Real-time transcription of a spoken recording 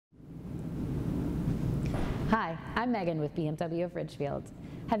I'm Megan with BMW of Ridgefield.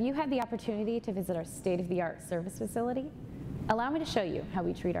 Have you had the opportunity to visit our state-of-the-art service facility? Allow me to show you how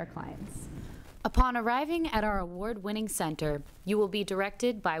we treat our clients. Upon arriving at our award-winning center, you will be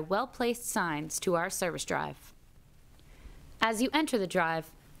directed by well-placed signs to our service drive. As you enter the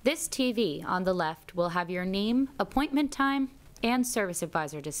drive, this TV on the left will have your name, appointment time, and service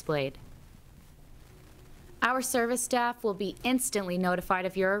advisor displayed. Our service staff will be instantly notified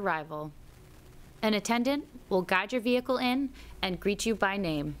of your arrival. An attendant will guide your vehicle in and greet you by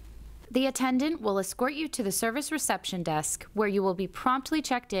name. The attendant will escort you to the service reception desk, where you will be promptly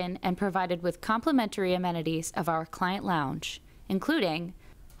checked in and provided with complimentary amenities of our client lounge, including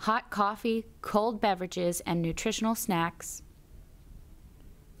hot coffee, cold beverages, and nutritional snacks,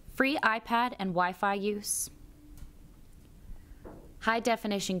 free iPad and Wi-Fi use,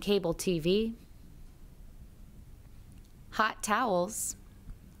 high-definition cable TV, hot towels,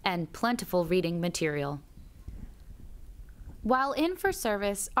 and plentiful reading material. While in for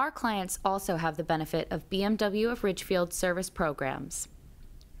service, our clients also have the benefit of BMW of Ridgefield service programs,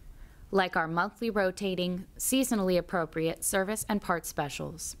 like our monthly rotating, seasonally appropriate service and parts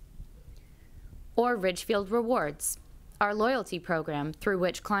specials, or Ridgefield Rewards, our loyalty program through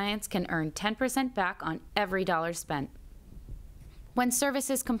which clients can earn 10% back on every dollar spent. When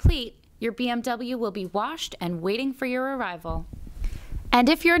service is complete, your BMW will be washed and waiting for your arrival. And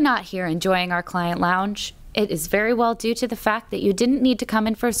if you're not here enjoying our client lounge, it is very well due to the fact that you didn't need to come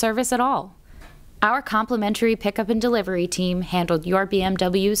in for service at all. Our complimentary pickup and delivery team handled your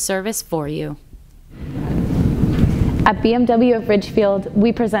BMW service for you. At BMW of Ridgefield,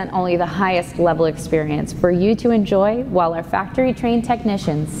 we present only the highest level experience for you to enjoy while our factory-trained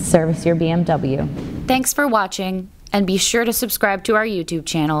technicians service your BMW. Thanks for watching, and be sure to subscribe to our YouTube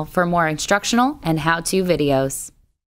channel for more instructional and how-to videos.